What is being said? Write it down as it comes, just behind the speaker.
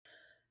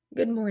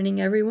Good morning,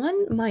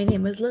 everyone. My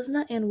name is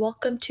Lizna, and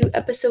welcome to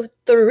episode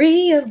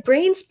 3 of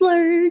Brain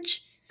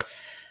Splurge.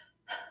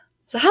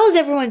 So, how is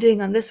everyone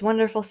doing on this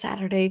wonderful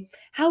Saturday?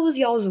 How was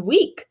y'all's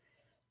week?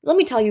 Let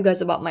me tell you guys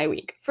about my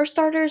week. For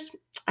starters,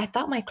 I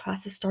thought my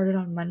classes started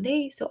on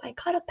Monday, so I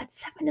got up at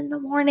 7 in the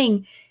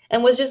morning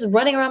and was just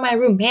running around my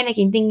room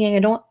panicking, thinking I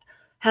don't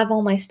have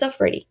all my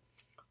stuff ready.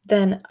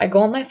 Then I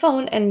go on my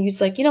phone and use,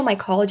 my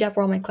college app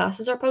where all my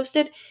classes are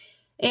posted,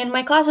 and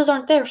my classes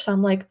aren't there, so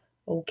I'm like,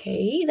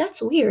 okay,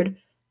 that's weird.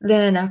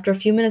 Then after a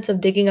few minutes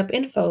of digging up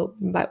info,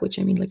 by which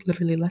I mean like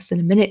literally less than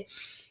a minute,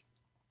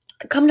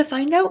 come to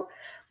find out,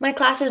 my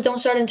classes don't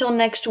start until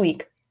next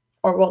week.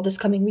 Or well, this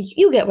coming week.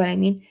 You get what I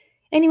mean.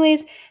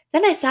 Anyways,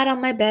 then I sat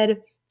on my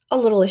bed, a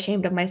little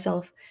ashamed of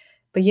myself.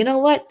 But you know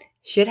what?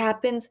 Shit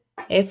happens.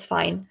 It's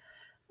fine.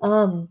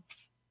 Um,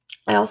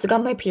 I also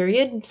got my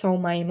period, so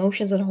my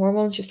emotions and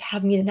hormones just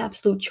have me in an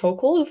absolute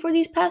chokehold for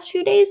these past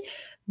few days.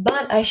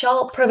 But I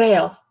shall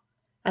prevail.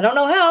 I don't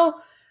know how,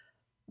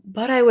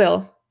 but I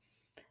will.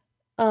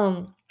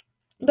 Um,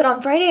 but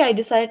on Friday, I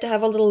decided to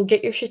have a little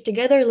get your shit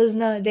together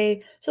Lizna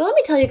day. So let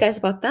me tell you guys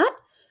about that.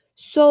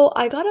 So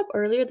I got up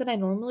earlier than I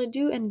normally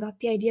do and got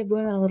the idea of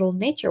going on a little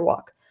nature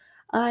walk.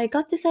 I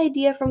got this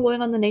idea from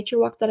going on the nature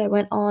walk that I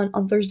went on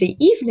Thursday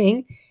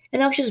evening,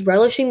 and I was just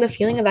relishing the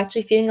feeling of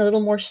actually feeling a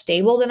little more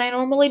stable than I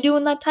normally do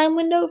in that time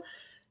window.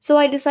 So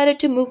I decided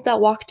to move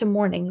that walk to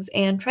mornings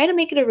and try to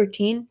make it a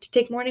routine to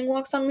take morning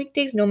walks on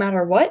weekdays no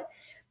matter what,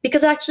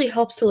 because it actually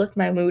helps to lift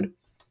my mood.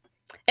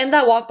 And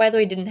that walk, by the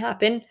way, didn't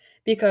happen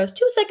because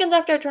 2 seconds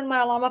after I turned my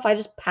alarm off, I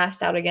just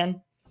passed out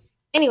again.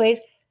 Anyways,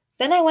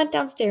 then I went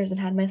downstairs and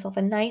had myself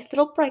a nice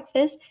little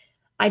breakfast.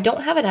 I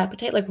don't have an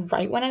appetite like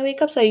right when I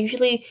wake up, so I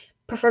usually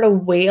prefer to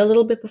wait a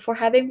little bit before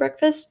having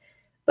breakfast.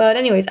 But,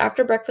 anyways,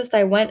 after breakfast,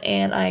 I went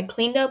and I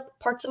cleaned up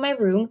parts of my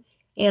room.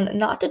 And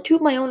not to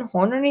toot my own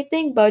horn or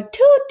anything, but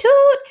toot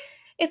toot!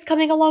 It's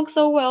coming along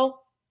so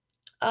well.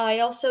 I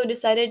also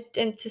decided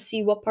to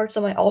see what parts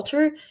of my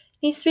altar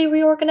needs to be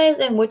reorganized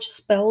and which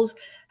spells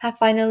have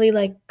finally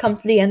come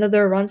to the end of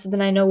their run, so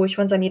then I know which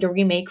ones I need to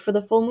remake for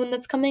the full moon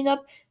that's coming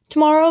up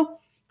tomorrow.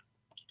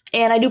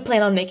 And I do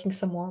plan on making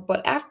some more,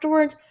 but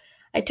afterwards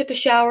I took a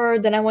shower,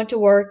 then I went to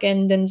work,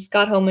 and then just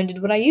got home and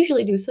did what I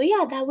usually do. So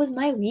yeah, that was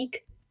my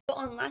week. So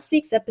on last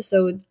week's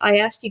episode, I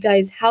asked you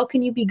guys, how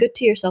can you be good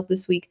to yourself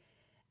this week?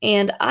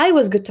 And I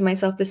was good to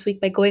myself this week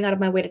by going out of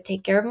my way to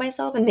take care of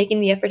myself and making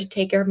the effort to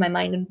take care of my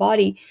mind and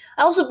body.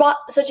 I also bought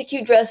such a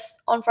cute dress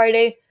on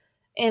Friday,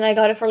 and I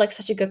got it for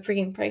such a good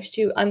freaking price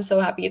too. I'm so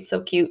happy, it's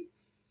so cute.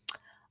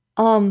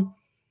 Um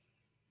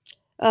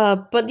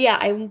but yeah,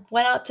 I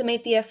went out to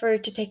make the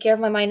effort to take care of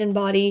my mind and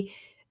body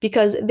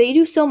because they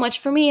do so much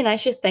for me and I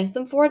should thank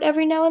them for it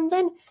every now and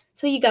then.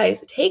 So you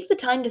guys, take the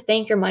time to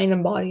thank your mind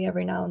and body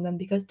every now and then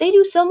because they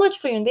do so much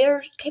for you and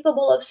they're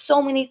capable of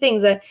so many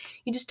things that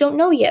you just don't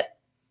know yet.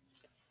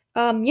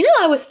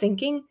 I was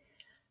thinking,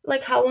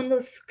 like how in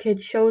those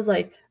kid shows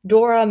like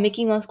Dora,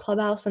 Mickey Mouse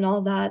Clubhouse, and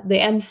all that, the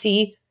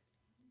MC,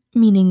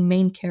 meaning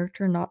main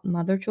character, not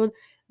mother child,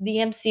 the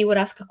MC would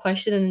ask a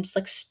question and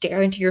just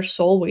stare into your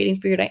soul, waiting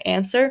for you to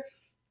answer.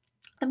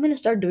 I'm gonna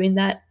start doing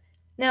that.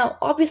 Now,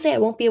 obviously, I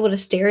won't be able to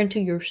stare into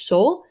your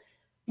soul,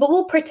 but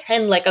we'll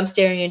pretend like I'm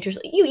staring into your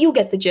soul. You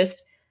get the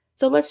gist.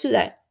 So let's do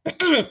that.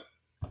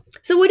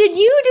 So what did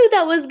you do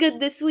that was good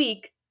this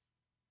week?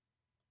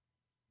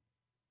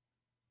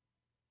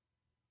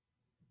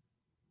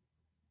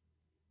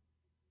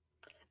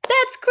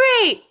 That's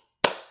great!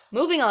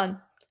 Moving on.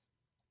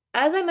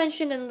 As I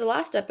mentioned in the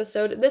last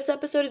episode, this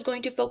episode is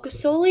going to focus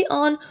solely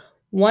on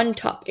one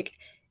topic,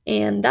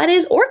 and that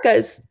is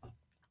orcas.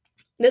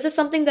 This is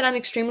something that I'm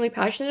extremely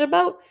passionate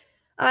about.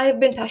 I've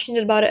been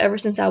passionate about it ever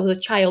since I was a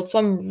child, so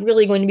I'm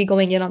really going to be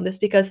going in on this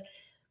because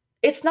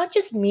it's not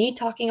just me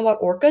talking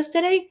about orcas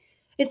today,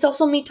 it's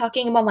also me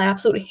talking about my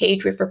absolute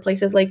hatred for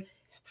places like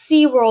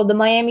SeaWorld, the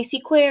Miami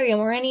Seaquarium,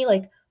 or any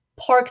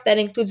park that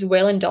includes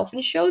whale and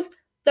dolphin shows.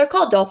 They're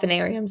called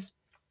dolphinariums.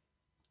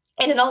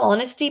 And in all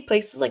honesty,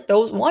 places like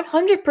those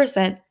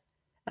 100%,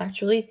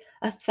 actually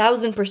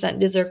 1,000%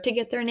 deserve to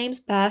get their names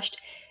bashed.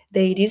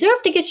 They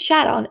deserve to get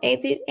shat on,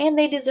 and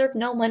they deserve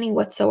no money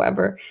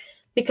whatsoever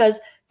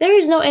because there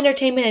is no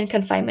entertainment in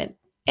confinement.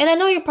 And I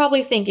know you're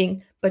probably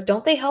thinking, but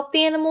don't they help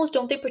the animals?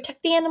 Don't they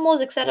protect the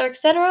animals, etc.,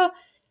 etc.?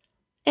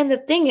 And the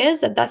thing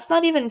is that that's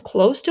not even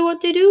close to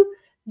what they do.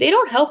 They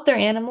don't help their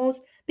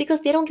animals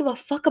because they don't give a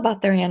fuck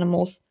about their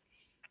animals.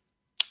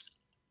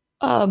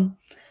 Um,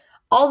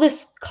 all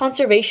this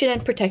conservation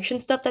and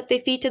protection stuff that they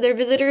feed to their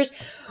visitors,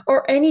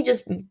 or any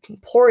just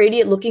poor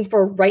idiot looking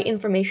for right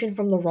information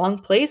from the wrong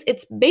place,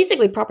 it's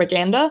basically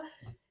propaganda.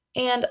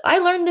 And I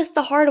learned this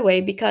the hard way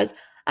because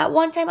at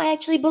one time I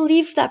actually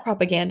believed that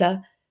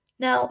propaganda.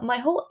 Now, my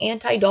whole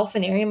anti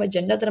dolphinarium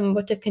agenda that I'm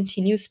about to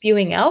continue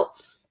spewing out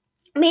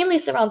mainly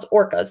surrounds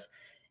orcas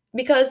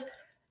because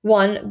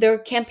one, their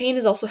campaign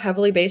is also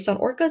heavily based on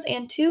orcas,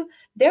 and two,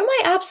 they're my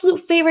absolute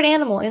favorite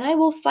animal, and I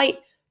will fight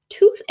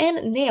tooth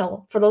and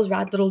nail for those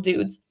rad little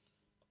dudes.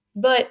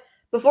 But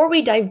before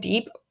we dive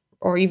deep,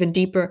 or even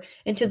deeper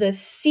into the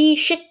sea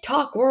shit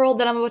talk world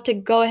that I'm about to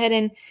go ahead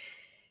and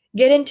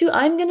get into,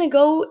 I'm gonna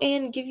go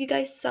and give you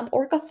guys some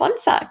orca fun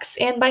facts.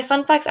 And by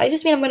fun facts, I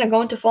just mean I'm gonna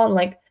go into full on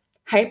like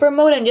hyper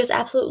mode and just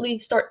absolutely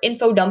start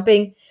info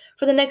dumping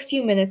for the next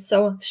few minutes.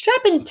 So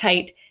strap in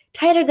tight,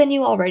 tighter than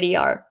you already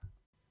are.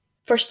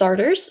 For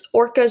starters,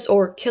 orcas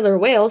or killer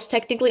whales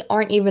technically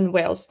aren't even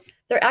whales.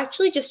 They're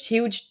actually just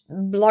huge,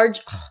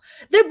 large,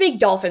 they're big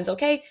dolphins,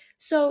 okay?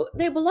 So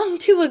they belong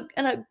to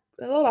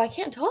oh, I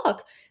can't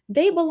talk.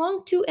 They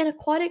belong to an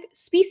aquatic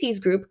species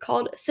group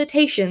called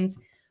cetaceans,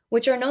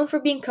 which are known for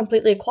being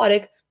completely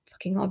aquatic,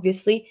 fucking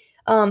obviously,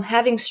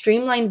 having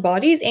streamlined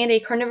bodies and a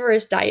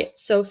carnivorous diet.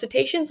 So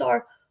cetaceans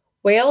are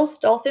whales,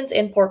 dolphins,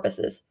 and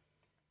porpoises.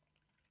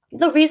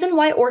 The reason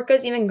why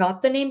orcas even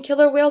got the name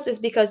killer whales is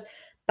because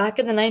back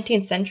in the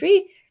 19th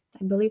century,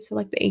 I believe so,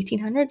 like the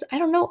 1800s. I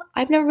don't know.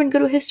 I've never been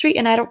good with history,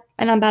 and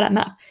I'm bad at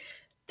math.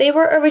 They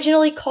were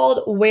originally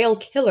called whale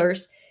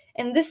killers,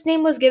 and this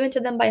name was given to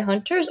them by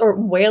hunters or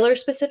whalers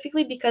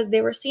specifically because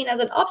they were seen as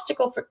an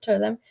obstacle to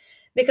them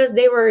because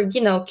they were,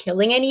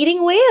 killing and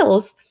eating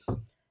whales.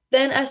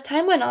 Then, as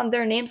time went on,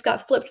 their names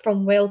got flipped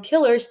from whale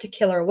killers to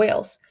killer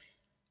whales.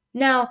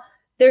 Now,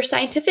 their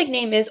scientific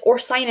name is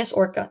Orcinus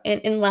orca, and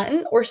in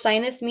Latin,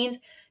 Orcinus means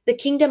the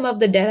kingdom of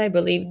the dead, I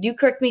believe. Do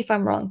correct me if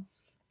I'm wrong.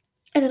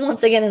 And then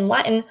once again in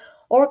Latin,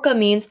 orca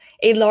means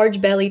a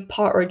large-bellied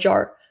pot or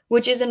jar,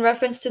 which is in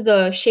reference to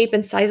the shape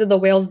and size of the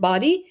whale's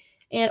body.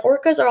 And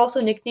orcas are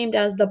also nicknamed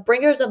as the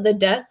bringers of the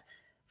death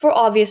for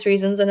obvious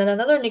reasons. And then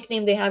another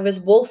nickname they have is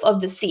wolf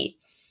of the sea.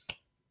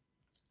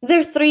 There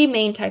are three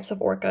main types of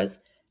orcas: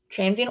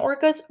 transient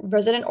orcas,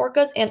 resident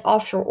orcas, and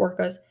offshore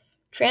orcas.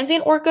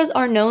 Transient orcas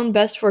are known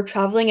best for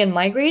traveling and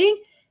migrating.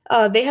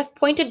 They have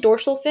pointed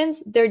dorsal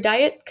fins. Their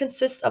diet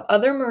consists of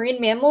other marine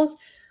mammals,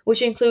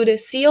 which include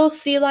seals,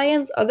 sea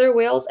lions, other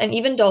whales, and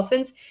even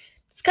dolphins.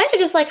 It's kind of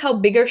just like how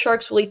bigger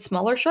sharks will eat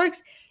smaller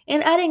sharks.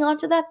 And adding on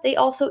to that, they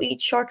also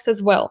eat sharks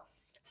as well.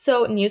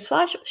 So,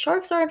 newsflash,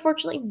 sharks are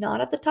unfortunately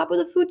not at the top of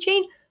the food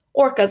chain,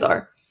 orcas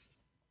are.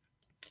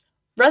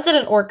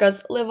 Resident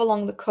orcas live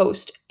along the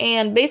coast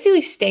and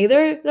basically stay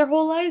there their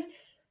whole lives.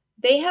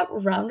 They have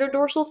rounder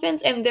dorsal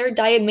fins, and their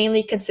diet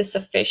mainly consists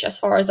of fish, as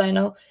far as I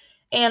know.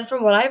 And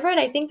from what I've read,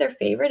 I think their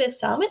favorite is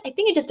salmon. I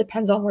think it just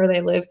depends on where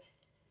they live.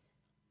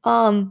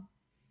 Um,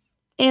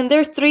 and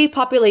there are three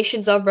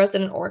populations of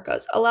resident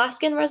orcas: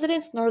 Alaskan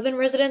residents, northern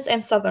residents,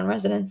 and southern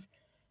residents.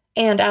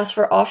 And as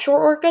for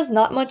offshore orcas,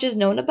 not much is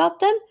known about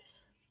them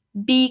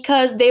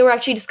because they were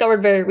actually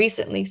discovered very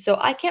recently. So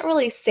I can't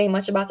really say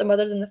much about them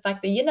other than the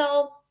fact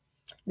that,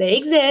 they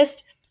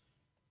exist.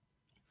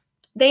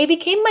 They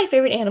became my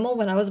favorite animal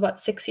when I was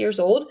about 6 years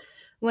old,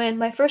 when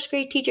my first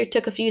grade teacher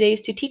took a few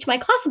days to teach my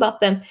class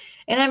about them.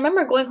 And I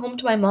remember going home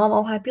to my mom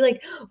all happy,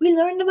 like, we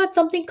learned about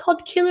something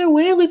called killer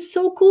whale. It's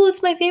so cool.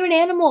 It's my favorite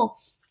animal.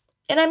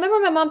 And I remember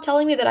my mom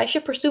telling me that I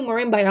should pursue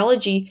marine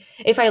biology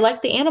if I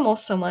liked the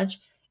animals so much.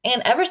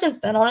 And ever since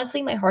then,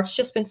 honestly, my heart's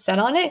just been set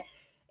on it.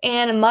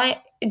 And my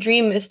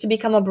dream is to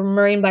become a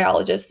marine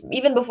biologist,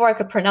 even before I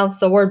could pronounce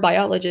the word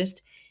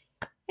biologist.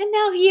 And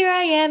now here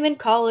I am in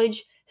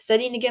college,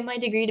 studying to get my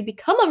degree to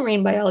become a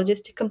marine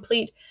biologist to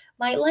complete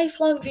my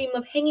lifelong dream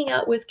of hanging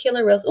out with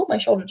killer whales. Oh, my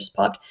shoulder just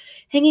popped.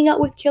 Hanging out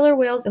with killer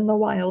whales in the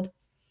wild.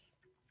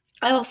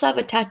 I also have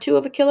a tattoo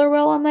of a killer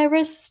whale on my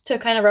wrist to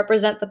kind of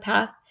represent the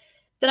path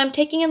that I'm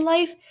taking in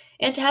life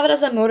and to have it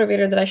as a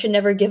motivator that I should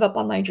never give up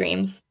on my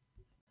dreams.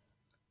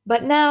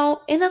 But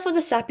now, enough of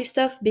the sappy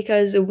stuff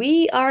because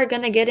we are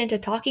gonna get into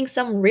talking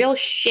some real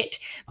shit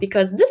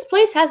because this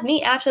place has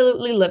me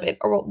absolutely livid,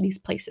 or well, these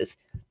places.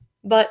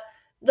 But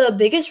the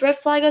biggest red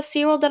flag of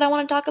SeaWorld that I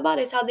want to talk about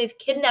is how they've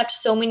kidnapped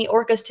so many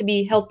orcas to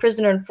be held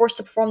prisoner and forced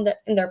to perform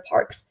in their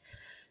parks.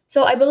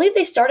 So I believe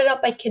they started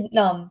out by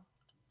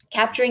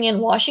capturing in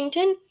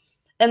Washington,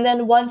 and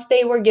then once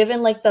they were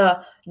given like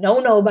the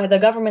no by the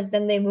government,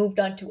 then they moved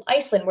on to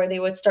Iceland where they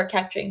would start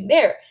capturing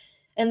there.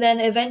 And then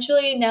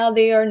eventually now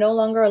they are no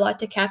longer allowed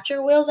to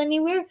capture whales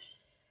anywhere.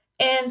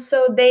 And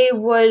so they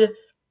would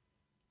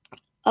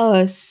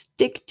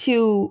stick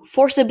to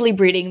forcibly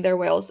breeding their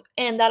whales,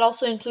 and that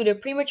also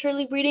included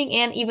prematurely breeding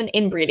and even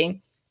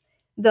inbreeding.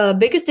 The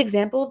biggest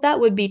example of that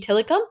would be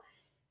Tilikum.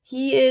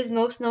 He is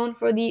most known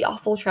for the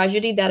awful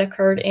tragedy that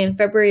occurred in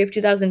February of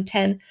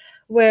 2010,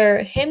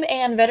 where him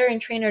and veteran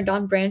trainer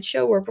Don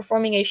Brancho were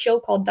performing a show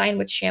called Dine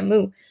with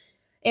Shamu.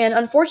 And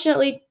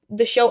unfortunately,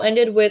 the show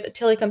ended with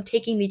Tilikum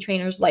taking the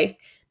trainer's life.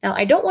 Now,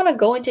 I don't want to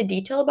go into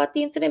detail about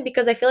the incident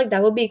because I feel like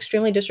that would be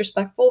extremely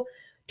disrespectful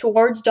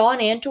towards Dawn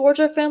and towards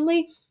her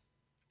family.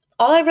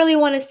 All I really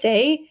want to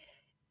say,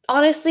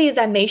 honestly, is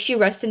that may she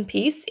rest in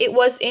peace. It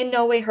was in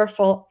no way her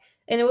fault,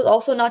 and it was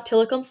also not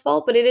Tilikum's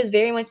fault, but it is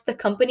very much the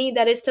company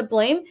that is to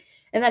blame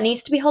and that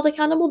needs to be held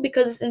accountable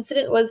because this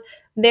incident was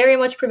very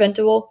much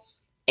preventable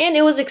and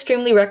it was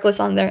extremely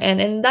reckless on their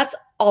end, and that's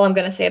all I'm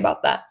going to say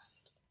about that.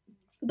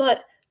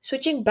 But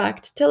switching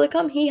back to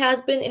Tilikum, he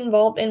has been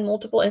involved in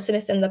multiple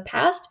incidents in the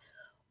past,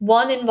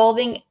 one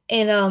involving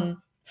in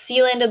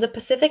Sealand of the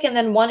Pacific and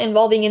then one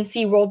involving in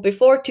SeaWorld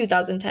before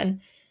 2010.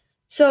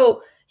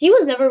 So He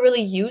was never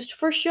really used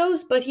for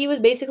shows, but he was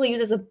basically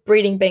used as a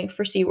breeding bank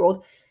for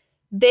SeaWorld.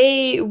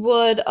 They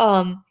would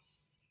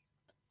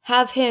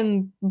have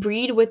him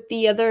breed with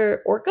the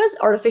other orcas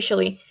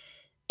artificially.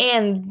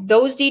 And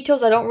those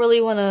details I don't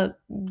really want to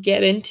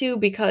get into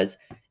because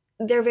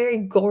they're very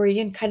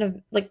gory and kind of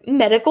like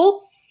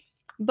medical.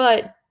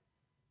 But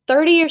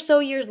 30 or so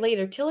years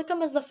later,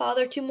 Tilikum is the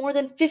father to more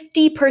than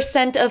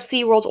 50% of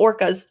SeaWorld's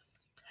orcas.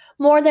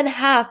 More than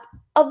half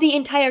of the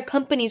entire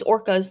company's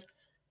orcas.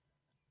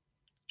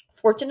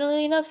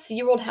 Fortunately enough,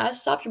 SeaWorld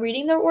has stopped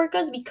breeding their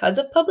orcas because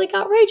of public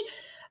outrage,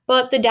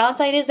 but the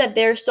downside is that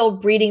they're still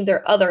breeding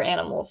their other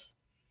animals.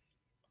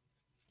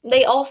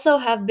 They also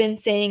have been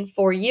saying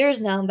for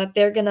years now that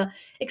they're gonna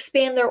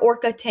expand their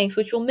orca tanks,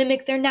 which will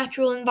mimic their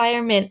natural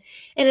environment,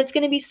 and it's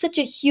gonna be such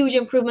a huge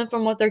improvement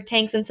from what their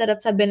tanks and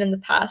setups have been in the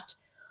past.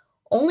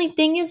 Only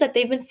thing is that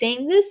they've been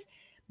saying this,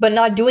 but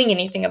not doing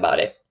anything about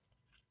it.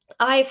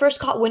 I first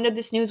caught wind of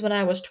this news when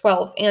I was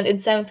 12 and in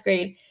 7th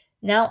grade.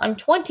 Now I'm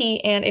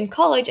 20 and in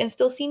college and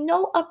still see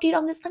no update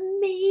on this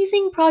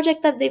amazing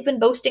project that they've been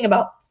boasting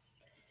about.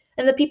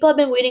 And the people have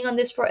been waiting on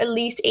this for at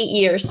least 8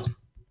 years.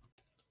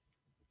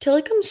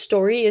 Tilikum's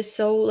story is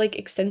so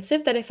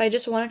extensive that if I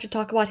just wanted to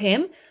talk about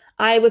him,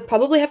 I would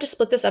probably have to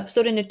split this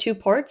episode into 2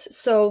 parts.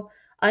 So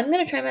I'm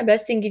gonna try my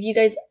best and give you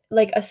guys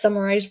a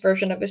summarized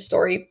version of his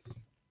story.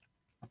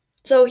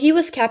 So he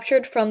was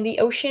captured from the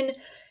ocean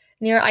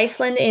near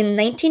Iceland in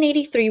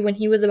 1983 when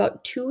he was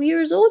about 2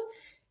 years old.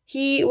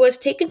 He was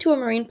taken to a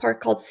marine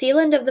park called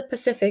Sealand of the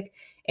Pacific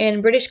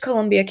in British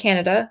Columbia,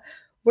 Canada,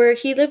 where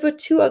he lived with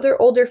 2 other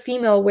older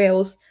female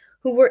whales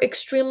who were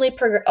extremely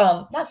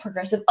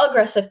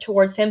aggressive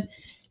towards him.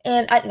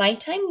 And at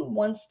nighttime,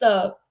 once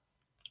the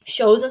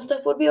shows and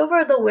stuff would be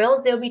over, the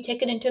whales they would be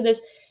taken into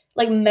this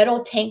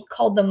metal tank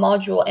called the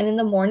module. And in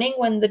the morning,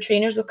 when the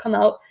trainers would come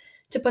out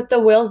to put the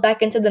whales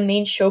back into the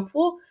main show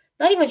pool,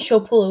 not even show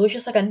pool, it was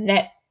just like a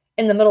net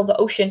in the middle of the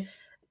ocean.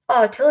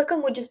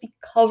 Tilikum would just be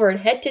covered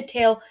head to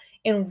tail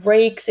in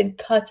rakes and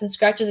cuts and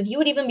scratches, and he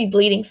would even be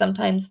bleeding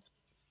sometimes.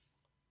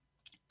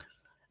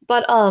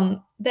 But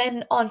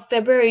then on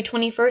February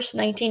 21st,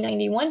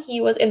 1991,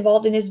 he was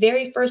involved in his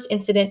very first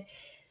incident,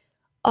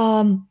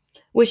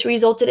 which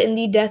resulted in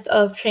the death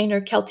of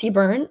trainer Kelty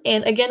Byrne.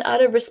 And again,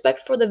 out of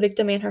respect for the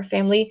victim and her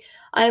family,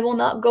 I will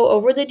not go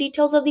over the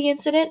details of the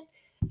incident,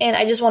 and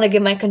I just want to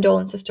give my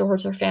condolences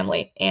towards her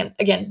family. And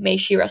again, may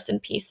she rest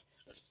in peace.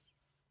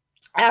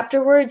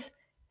 Afterwards,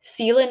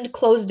 Sealand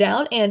closed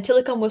down and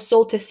Tilikum was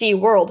sold to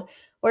SeaWorld,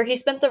 where he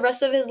spent the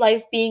rest of his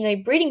life being a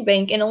breeding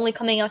bank and only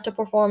coming out to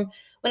perform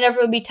whenever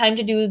it would be time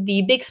to do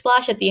the big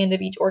splash at the end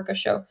of each orca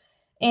show.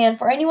 And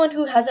for anyone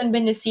who hasn't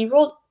been to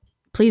SeaWorld,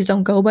 please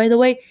don't go, by the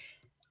way.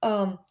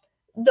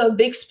 The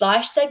big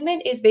splash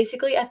segment is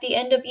basically at the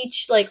end of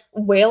each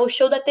whale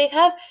show that they'd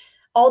have.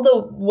 All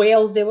the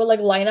whales they would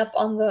line up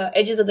on the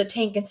edges of the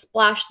tank and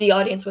splash the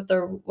audience with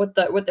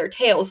their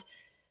tails.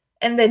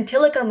 And then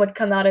Tilikum would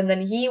come out and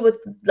then he would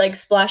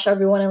splash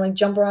everyone and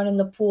jump around in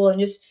the pool and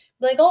just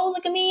be like, oh,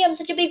 look at me, I'm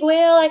such a big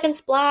whale, I can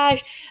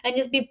splash, and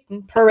just be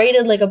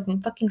paraded like a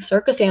fucking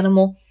circus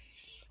animal.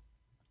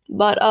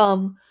 But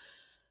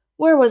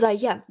where was I?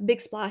 Yeah, big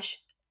splash.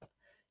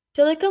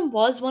 Tilikum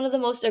was one of the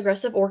most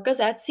aggressive orcas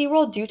at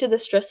SeaWorld due to the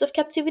stress of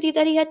captivity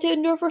that he had to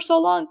endure for so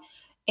long.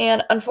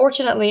 And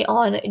unfortunately,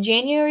 on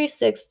January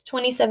 6,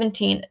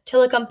 2017,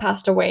 Tilikum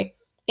passed away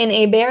in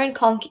a barren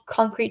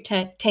concrete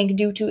tank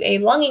due to a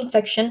lung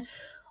infection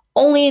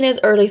only in his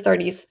early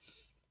 30s.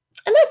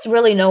 And that's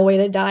really no way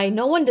to die.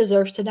 No one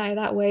deserves to die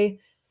that way.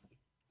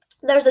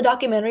 There's a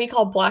documentary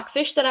called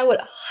Blackfish that I would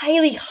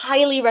highly,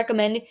 highly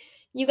recommend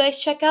you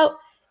guys check out.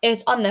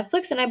 It's on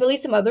Netflix and I believe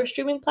some other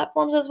streaming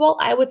platforms as well.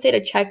 I would say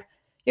to check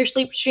your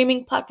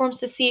streaming platforms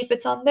to see if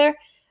it's on there.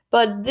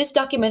 But this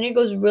documentary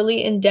goes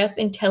really in depth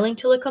in telling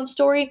Tilikum's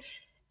story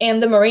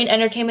and the marine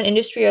entertainment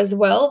industry as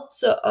well.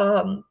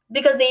 So,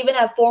 because they even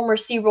have former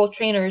SeaWorld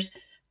trainers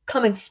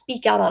come and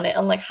speak out on it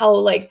and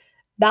how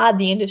bad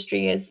the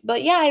industry is.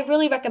 But yeah, I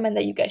really recommend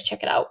that you guys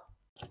check it out.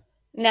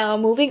 Now,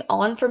 moving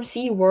on from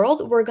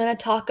SeaWorld, we're going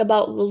to talk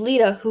about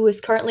Lolita, who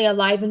is currently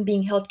alive and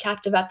being held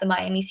captive at the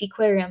Miami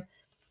Seaquarium.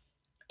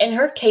 And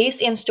her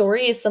case and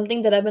story is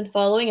something that I've been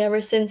following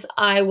ever since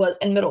I was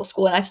in middle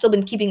school, and I've still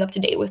been keeping up to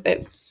date with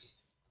it.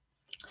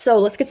 So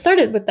let's get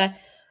started with that.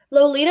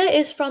 Lolita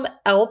is from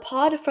El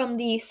Pod from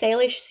the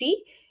Salish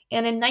Sea,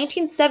 and in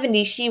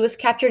 1970 she was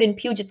captured in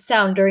Puget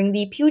Sound during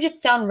the Puget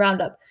Sound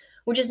Roundup,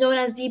 which is known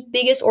as the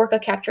biggest orca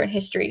capture in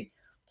history.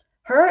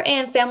 Her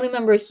and family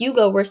member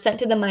Hugo were sent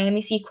to the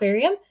Miami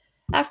Seaquarium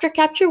after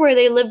capture, where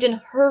they lived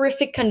in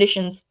horrific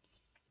conditions.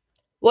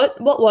 What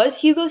was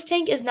Hugo's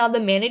tank is now the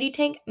manatee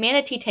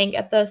tank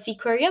at the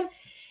Seaquarium.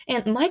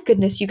 And my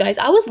goodness, you guys,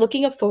 I was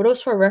looking up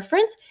photos for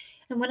reference,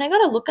 and when I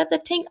got a look at the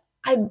tank,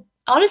 I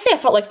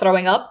felt like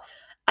throwing up.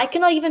 I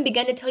cannot even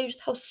begin to tell you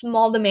just how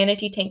small the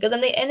manatee tank is,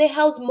 and they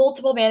house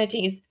multiple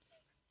manatees.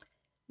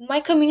 My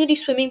community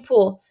swimming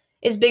pool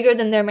is bigger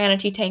than their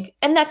manatee tank,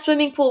 and that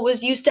swimming pool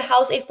was used to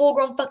house a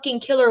full-grown fucking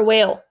killer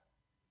whale.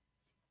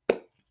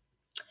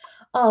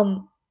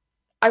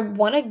 I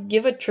want to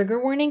give a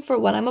trigger warning for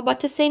what I'm about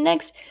to say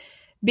next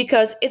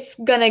because it's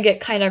gonna get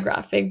kind of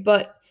graphic.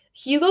 But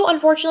Hugo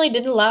unfortunately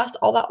didn't last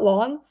all that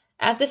long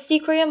at the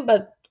Seaquarium,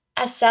 but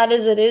as sad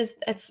as it is,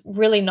 it's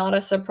really not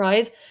a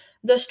surprise.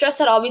 The stress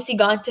had obviously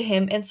gone to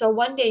him, and so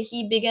one day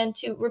he began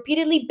to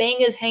repeatedly bang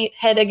his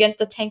head against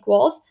the tank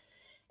walls,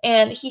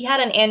 and he had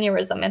an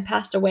aneurysm and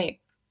passed away.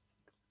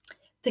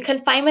 The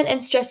confinement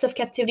and stress of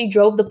captivity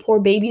drove the poor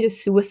baby to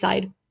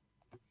suicide.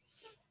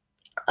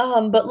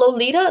 But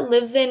Lolita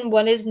lives in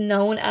what is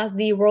known as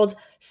the world's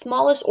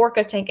smallest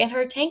orca tank, and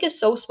her tank is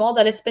so small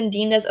that it's been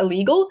deemed as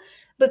illegal,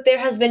 but there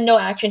has been no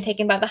action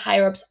taken by the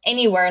higher ups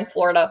anywhere in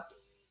Florida.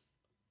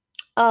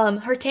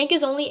 Her tank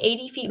is only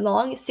 80 feet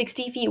long,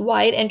 60 feet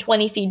wide, and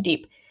 20 feet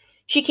deep.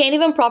 She can't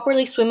even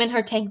properly swim in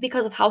her tank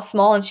because of how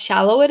small and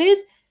shallow it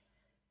is.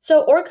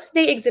 So orcas,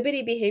 they exhibit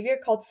a behavior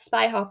called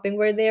spy hopping,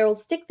 where they'll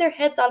stick their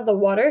heads out of the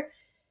water,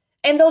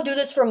 and they'll do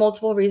this for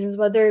multiple reasons,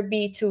 whether it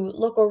be to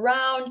look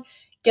around,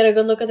 get a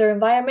good look at their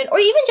environment, or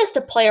even just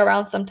to play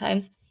around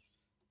sometimes.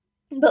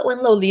 But when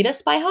Lolita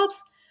spy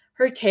hops,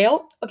 her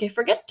tail, okay,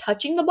 forget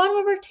touching the bottom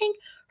of her tank,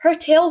 her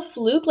tail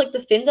fluke, like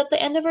the fins at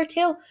the end of her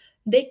tail,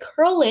 they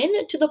curl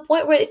in to the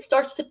point where it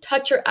starts to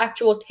touch her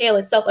actual tail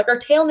itself. Like her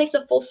tail makes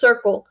a full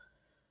circle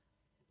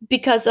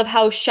because of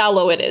how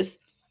shallow it is.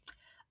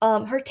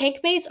 Her tank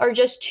mates are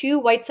just two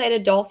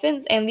white-sided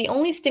dolphins, and the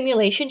only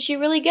stimulation she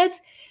really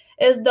gets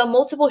is the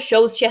multiple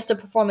shows she has to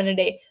perform in a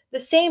day. The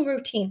same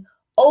routine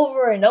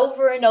over and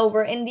over and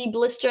over in the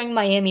blistering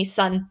Miami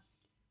sun.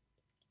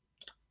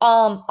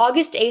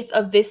 August 8th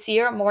of this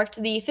year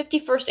marked the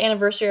 51st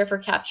anniversary of her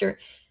capture.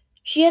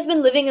 She has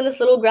been living in this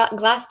little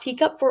glass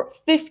teacup for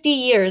 50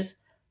 years,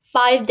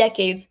 5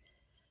 decades.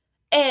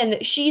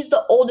 And she's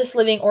the oldest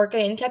living orca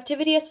in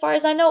captivity, as far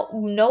as I know.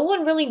 No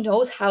one really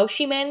knows how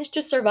she managed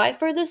to survive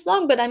for this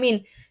long, but I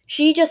mean,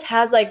 she just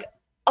has like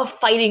a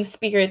fighting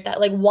spirit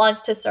that like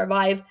wants to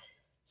survive.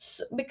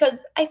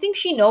 Because I think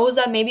she knows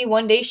that maybe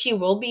one day she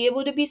will be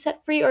able to be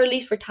set free or at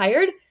least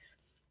retired.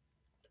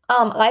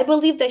 I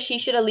believe that she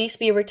should at least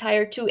be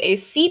retired to a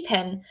sea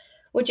pen,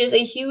 which is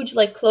a huge,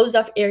 like, closed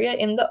off area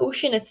in the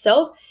ocean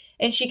itself,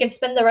 and she can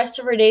spend the rest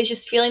of her days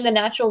just feeling the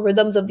natural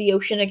rhythms of the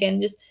ocean again,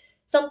 just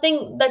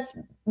something that's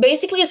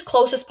basically as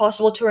close as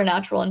possible to her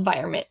natural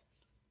environment.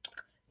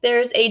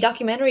 There's a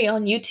documentary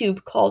on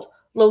YouTube called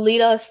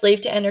Lolita,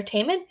 Slave to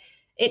Entertainment.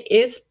 It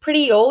is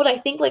pretty old, I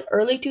think like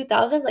early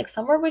 2000s, like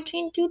somewhere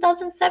between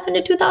 2007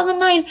 to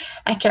 2009.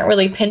 I can't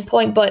really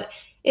pinpoint, but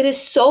it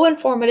is so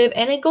informative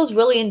and it goes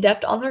really in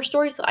depth on her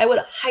story, so I would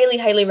highly,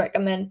 highly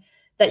recommend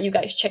that you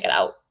guys check it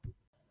out.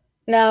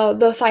 Now,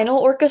 the final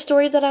orca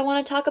story that I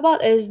want to talk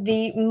about is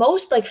the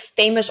most like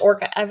famous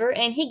orca ever,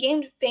 and he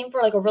gained fame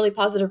for like a really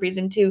positive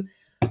reason too.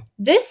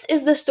 This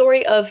is the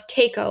story of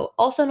Keiko,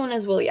 also known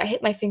as Willie. I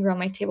hit my finger on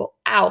my table.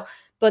 Ow.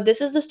 But this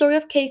is the story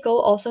of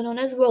Keiko, also known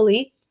as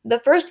Willie, the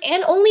first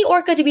and only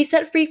orca to be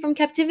set free from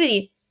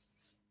captivity.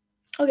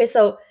 Okay,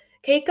 so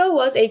Keiko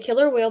was a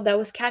killer whale that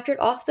was captured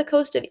off the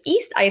coast of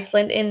East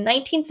Iceland in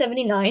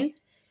 1979,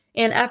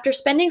 and after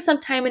spending some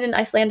time in an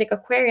Icelandic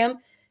aquarium,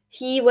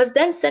 he was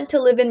then sent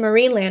to live in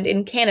Marineland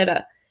in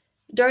Canada.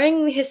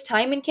 During his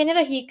time in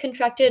Canada, he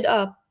contracted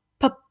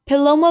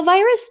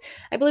papillomavirus,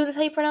 I believe that's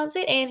how you pronounce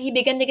it, and he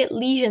began to get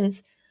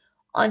lesions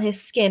on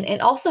his skin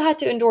and also had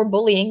to endure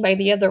bullying by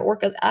the other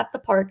orcas at the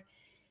park.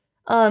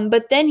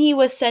 But then he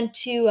was sent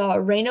to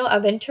Reno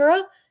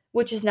Aventura,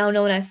 which is now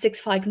known as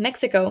Six Flags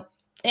Mexico,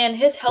 and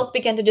his health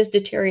began to just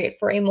deteriorate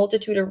for a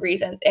multitude of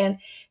reasons, and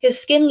his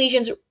skin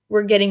lesions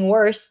were getting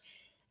worse,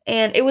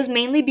 and it was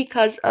mainly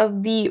because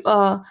of the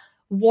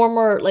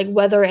warmer like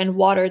weather and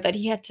water that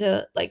he had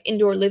to like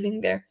endure living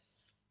there.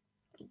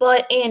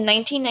 But in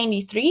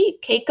 1993,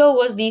 Keiko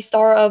was the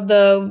star of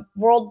the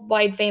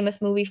worldwide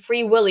famous movie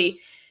Free Willy,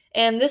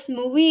 and this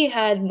movie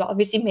had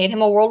obviously made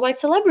him a worldwide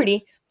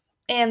celebrity.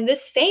 And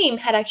this fame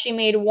had actually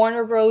made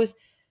Warner Bros.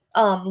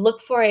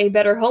 Look for a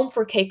better home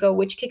for Keiko,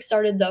 which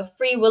kickstarted the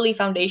Free Willy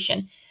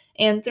Foundation.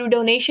 And through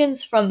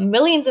donations from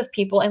millions of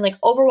people and like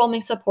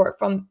overwhelming support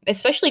from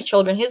especially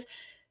children, his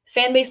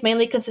fan base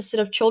mainly consisted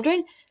of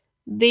children.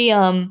 The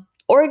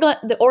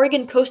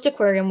Oregon Coast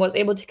Aquarium was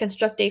able to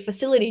construct a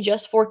facility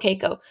just for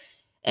Keiko,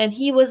 and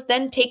he was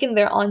then taken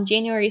there on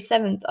January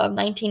 7th of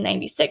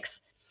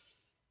 1996.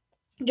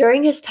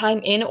 During his time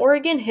in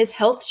Oregon, his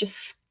health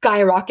just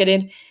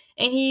skyrocketed,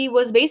 and he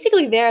was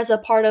basically there as a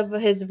part of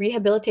his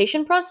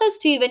rehabilitation process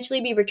to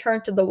eventually be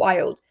returned to the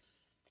wild.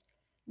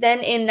 Then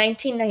in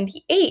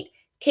 1998,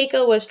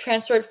 Keiko was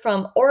transferred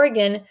from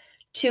Oregon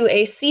to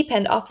a sea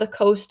pen off the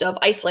coast of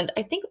Iceland.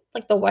 I think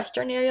like the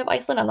western area of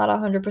Iceland, I'm not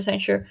 100%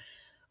 sure.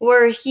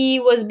 Where he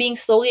was being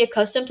slowly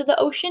accustomed to the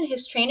ocean,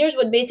 his trainers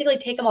would basically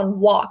take him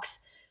on walks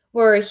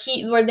where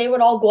they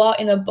would all go out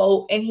in a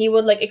boat and he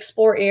would like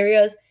explore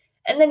areas,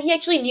 and then he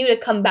actually knew to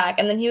come back,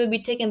 and then he would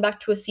be taken back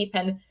to a sea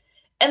pen.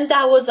 And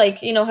that was like,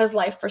 his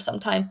life for some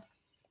time.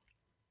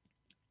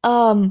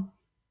 And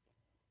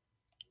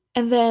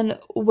then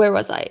where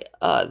was I?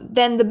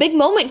 Then the big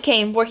moment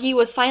came where he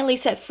was finally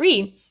set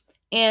free.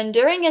 And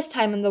during his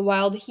time in the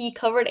wild, he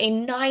covered a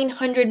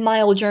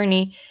 900-mile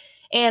journey.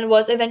 and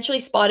was eventually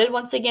spotted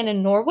once again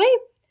in Norway,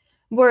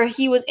 where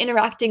he was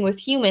interacting with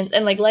humans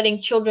and like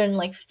letting children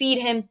like feed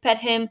him, pet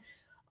him,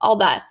 all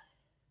that.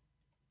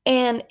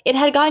 And it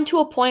had gotten to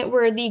a point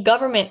where the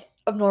government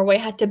of Norway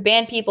had to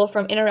ban people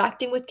from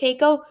interacting with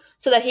Keiko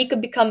so that he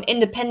could become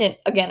independent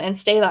again and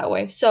stay that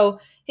way. So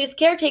his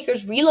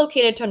caretakers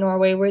relocated to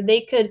Norway where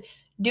they could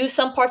do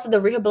some parts of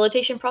the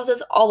rehabilitation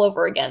process all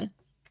over again.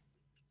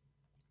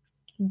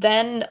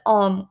 Then,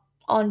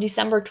 on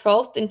December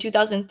 12th in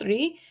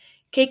 2003,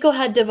 Keiko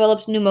had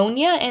developed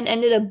pneumonia and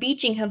ended up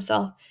beaching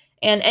himself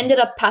and ended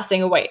up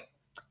passing away.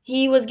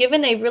 He was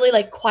given a really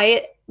like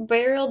quiet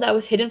burial that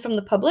was hidden from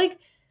the public.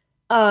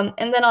 And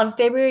then on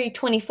February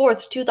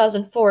 24th,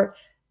 2004,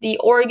 the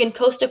Oregon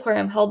Coast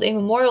Aquarium held a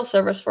memorial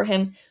service for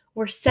him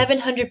where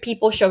 700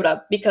 people showed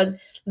up because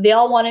they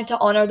all wanted to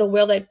honor the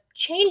whale that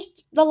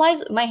changed the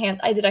lives.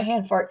 I did a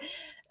hand fart.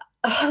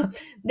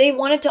 They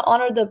wanted to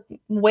honor the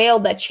whale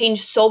that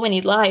changed so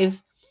many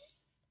lives.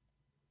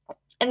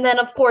 And then,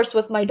 of course,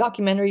 with my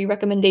documentary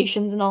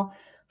recommendations and all,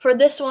 for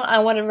this one, I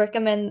want to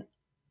recommend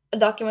a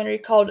documentary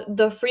called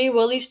The Free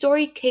Willy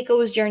Story,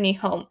 Keiko's Journey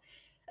Home.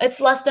 It's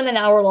less than an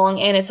hour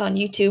long and it's on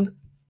YouTube.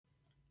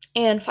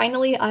 And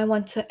finally, I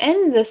want to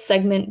end this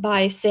segment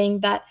by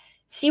saying that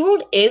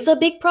SeaWorld is a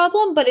big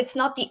problem, but it's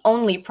not the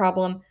only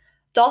problem.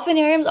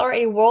 Dolphinariums are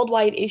a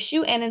worldwide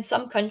issue, and in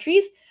some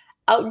countries,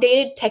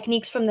 outdated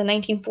techniques from the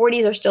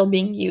 1940s are still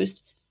being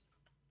used.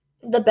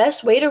 The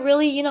best way to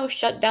really,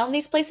 shut down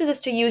these places is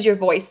to use your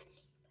voice.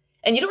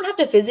 And you don't have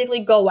to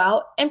physically go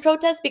out and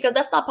protest because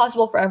that's not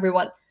possible for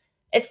everyone.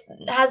 It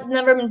has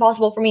never been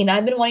possible for me, and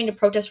I've been wanting to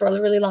protest for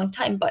a really long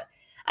time, but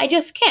I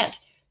just can't.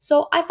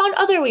 So I found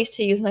other ways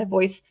to use my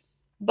voice.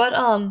 But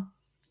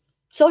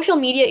social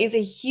media is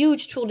a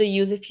huge tool to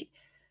use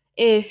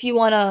if you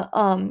want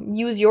to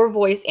use your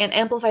voice and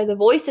amplify the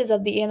voices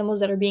of the animals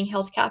that are being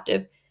held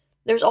captive.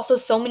 There's also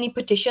so many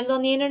petitions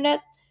on the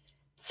internet.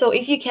 So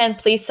if you can,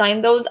 please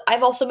sign those.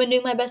 I've also been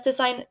doing my best to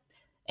sign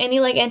any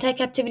like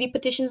anti-captivity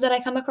petitions that I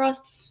come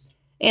across.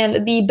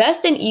 And the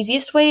best and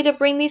easiest way to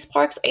bring these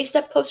parks a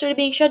step closer to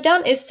being shut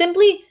down is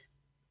simply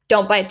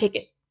don't buy a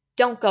ticket.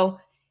 Don't go.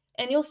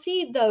 And you'll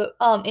see the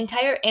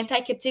entire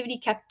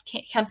anti-captivity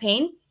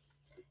campaign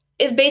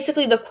is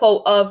basically the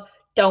quote of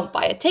don't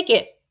buy a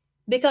ticket.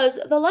 Because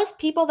the less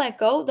people that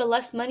go, the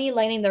less money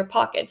lining their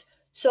pockets.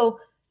 So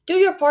do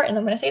your part, and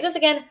I'm going to say this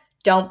again,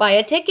 don't buy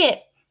a ticket.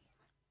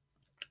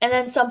 And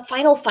then some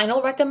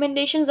final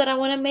recommendations that I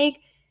want to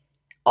make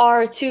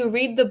are to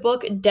read the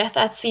book Death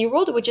at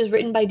SeaWorld, which is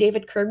written by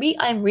David Kirby.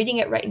 I'm reading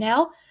it right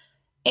now.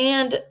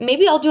 And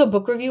maybe I'll do a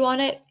book review on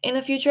it in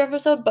a future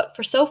episode, but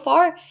for so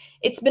far,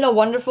 it's been a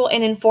wonderful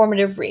and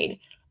informative read.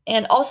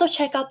 And also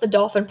check out the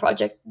Dolphin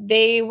Project.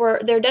 They're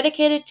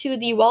dedicated to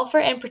the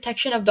welfare and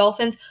protection of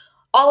dolphins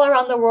all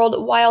around the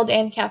world, wild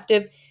and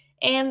captive.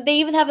 And they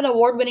even have an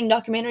award-winning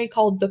documentary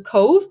called The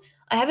Cove.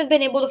 I haven't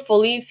been able to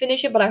fully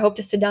finish it, but I hope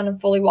to sit down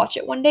and fully watch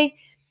it one day.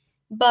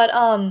 But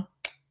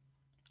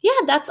yeah,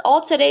 that's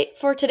all today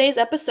for today's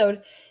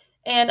episode.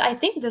 And I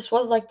think this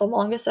was like the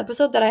longest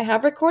episode that I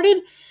have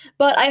recorded,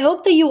 but I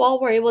hope that you all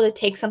were able to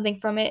take something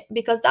from it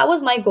because that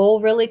was my goal,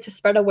 really, to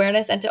spread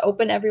awareness and to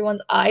open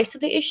everyone's eyes to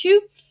the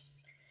issue.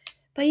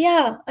 But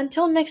yeah,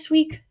 until next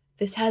week,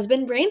 this has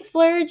been Brain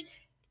Splurge.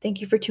 Thank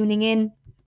you for tuning in.